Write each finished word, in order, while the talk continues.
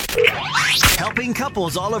helping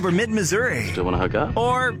couples all over mid-Missouri. Still want to hook up?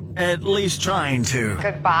 Or at least trying to.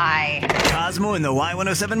 Goodbye. Cosmo and the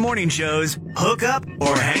Y107 Morning Show's Hook Up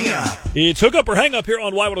or Hang Up. It's Hook Up or Hang Up here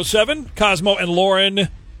on Y107. Cosmo and Lauren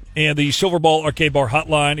and the Silver Ball Arcade Bar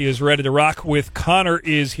hotline is ready to rock with Connor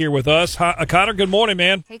is here with us. Connor, good morning,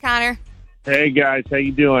 man. Hey, Connor. Hey guys, how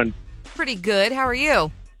you doing? Pretty good. How are you?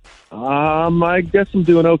 I guess I'm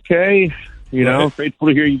doing okay. You know, grateful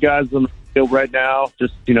to hear you guys on the field right now.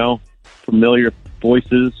 Just, familiar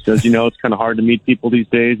voices. As you know, it's kind of hard to meet people these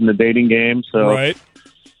days in the dating game. So,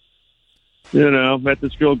 met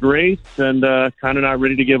this girl Grace and kind of not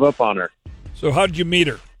ready to give up on her. So how did you meet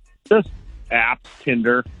her? Just apps,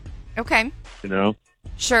 Tinder. Okay.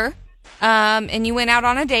 Sure. And you went out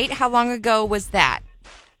on a date. How long ago was that?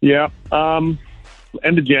 Yeah.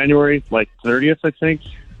 End of January, like 30th, I think.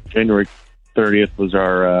 January 30th was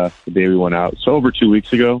our the day we went out. So over 2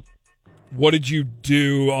 weeks ago. What did you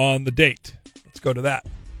do on the date? Let's go to that.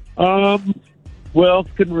 Well,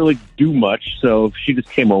 couldn't really do much. So she just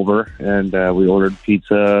came over and we ordered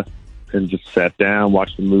pizza and just sat down,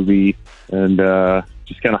 watched the movie, and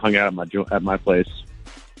just kind of hung out at my place.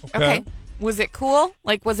 Okay. Was it cool?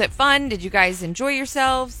 Like, was it fun? Did you guys enjoy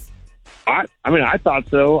yourselves? I thought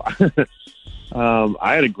so.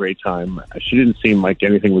 I had a great time. She didn't seem like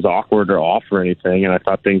anything was awkward or off or anything, and I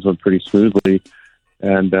thought things went pretty smoothly.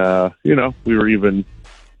 And, we were even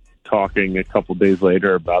talking a couple days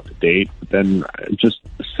later about the date. But then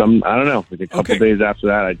like a couple days after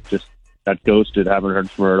that, I just got ghosted. Haven't heard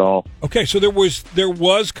from her at all. Okay, so there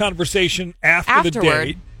was conversation after the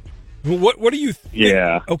date. What do you think?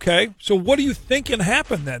 Yeah. Okay, so what do you think can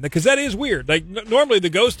happen then? Because that is weird. Like, normally the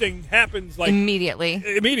ghosting happens like Immediately.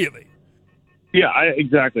 Yeah,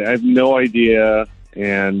 exactly. I have no idea,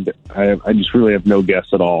 and I just really have no guess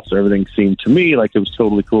at all. So everything seemed to me like it was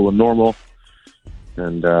totally cool and normal,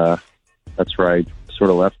 and that's where I sort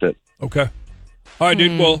of left it. Okay. All right,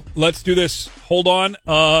 dude. Well, let's do this. Hold on.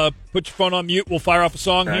 Put your phone on mute. We'll fire off a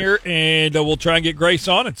song here, and we'll try and get Grace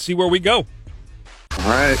on and see where we go. All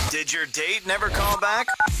right. Did your date never call back?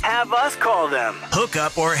 Have us call them. Hook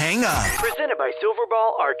Up or Hang Up. Presented by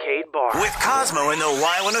Silverball Arcade Bar. With Cosmo and the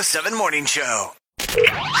Y107 Morning Show.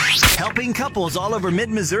 Helping couples all over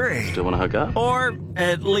mid-Missouri. Still want to hook up? Or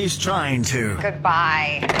at least trying to.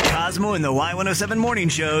 Goodbye. Cosmo and the Y107 Morning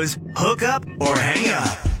Show's Hook Up or Hang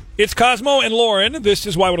Up. It's Cosmo and Lauren. This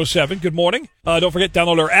is Y107. Good morning. Don't forget,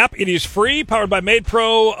 download our app. It is free, powered by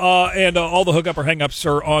MadePro, and all the hookup or hang-ups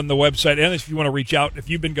are on the website. And if you want to reach out, if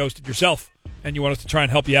you've been ghosted yourself and you want us to try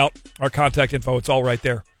and help you out, our contact info, it's all right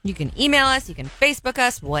there. You can email us. You can Facebook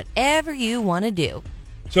us. Whatever you want to do.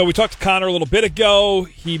 So we talked to Connor a little bit ago.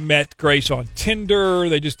 He met Grace on Tinder.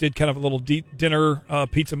 They just did kind of a little dinner,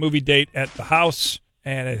 pizza movie date at the house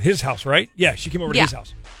and at his house, right? Yeah, she came over to his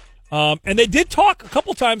house. And they did talk a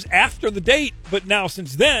couple times after the date, but now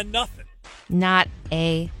since then, nothing. Not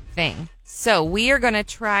a thing. So we are going to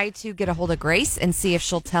try to get a hold of Grace and see if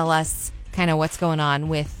she'll tell us kind of what's going on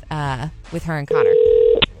with her and Connor.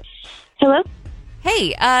 Hello?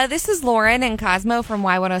 Hey, this is Lauren and Cosmo from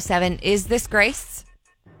Y107. Is this Grace?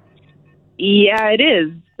 Yeah, it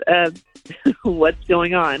is. What's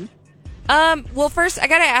going on? Well, first, I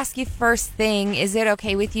got to ask you first thing. Is it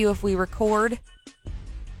okay with you if we record?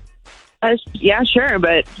 Yeah, sure,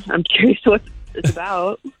 but I'm curious what it's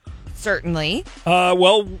about. Certainly.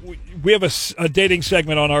 Well, we have a dating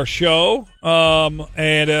segment on our show,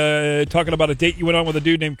 and talking about a date you went on with a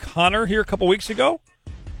dude named Connor here a couple weeks ago.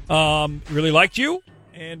 Really liked you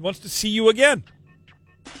and wants to see you again.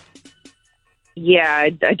 Yeah, I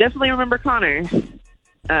definitely remember Connor.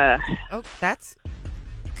 Oh, that's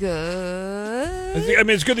good. I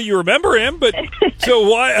mean, it's good that you remember him, but so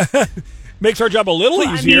why? Makes our job a little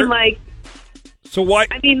easier. So why?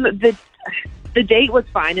 I mean, the date was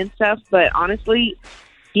fine and stuff, but honestly,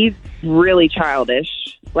 he's really childish.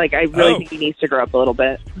 Like, I really think he needs to grow up a little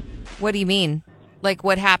bit. What do you mean? Like,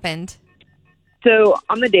 what happened? So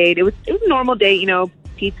on the date, it was a normal date,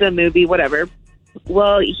 pizza, movie, whatever.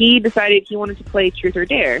 Well, he decided he wanted to play Truth or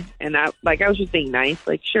Dare, and I was just being nice,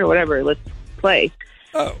 like, sure, whatever, let's play.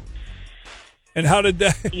 Oh, and how did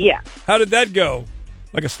that? Yeah, how did that go?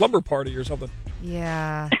 Like a slumber party or something?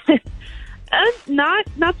 Yeah.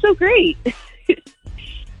 Not so great.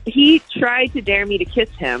 He tried to dare me to kiss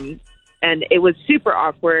him, and it was super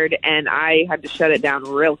awkward, and I had to shut it down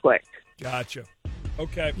real quick. Gotcha.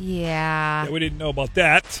 Okay. Yeah. We didn't know about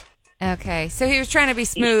that. Okay, so he was trying to be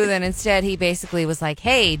smooth, and instead he basically was like,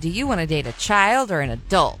 hey, do you want to date a child or an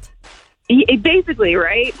adult? Basically,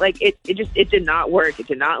 right? Like, it did not work. It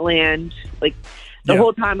did not land. Like, the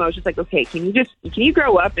whole time I was just like, okay, can you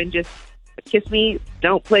grow up and just kiss me,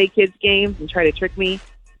 don't play kids games and try to trick me.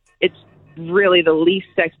 It's really the least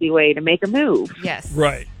sexy way to make a move. Yes.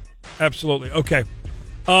 Right. Absolutely. Okay.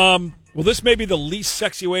 Well, this may be the least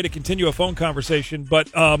sexy way to continue a phone conversation,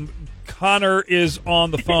 but Connor is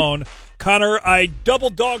on the phone. Connor, I double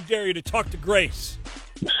dog dare you to talk to Grace.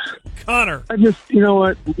 Connor. I just, you know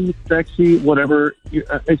what, least sexy, whatever.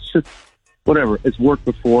 It's just, whatever. It's worked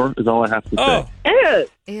before is all I have to say.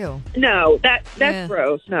 Ew. Ew. No, that's Yeah.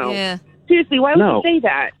 gross. No. Yeah. Seriously, why would No. you say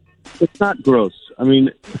that? It's not gross. I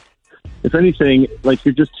mean, if anything, like,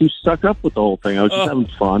 you're just too stuck up with the whole thing. I was just having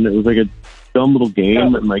fun. It was like a dumb little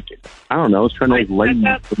game, and, like, I don't know, I was trying to, like, lighten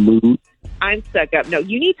up the mood. I'm stuck up. No,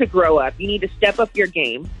 you need to grow up. You need to step up your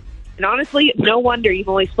game. And honestly, no wonder you've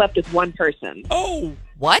only slept with one person. Oh.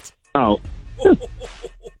 What? Oh.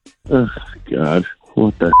 Oh, God.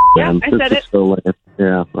 What the Yeah, man? I This said is it. so lame.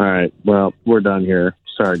 Yeah, all right. Well, we're done here.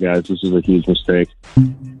 Sorry, guys. This is a huge mistake.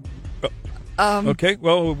 Okay.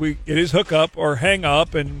 Well, it is hook up or hang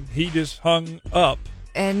up, and he just hung up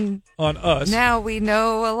And on us. now we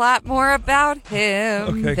know a lot more about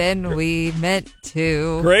him Okay. than we meant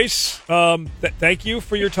to. Grace, thank you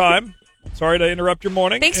for your time. Sorry to interrupt your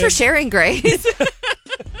morning. Thanks for sharing, Grace.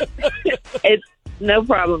 It's no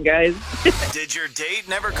problem, guys. Did your date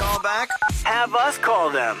never call back? Have us call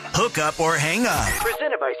them. Hook up or hang up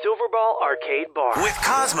Presented by Silverball Arcade Bar. with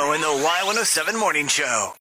Cosmo in the Y107 Morning Show.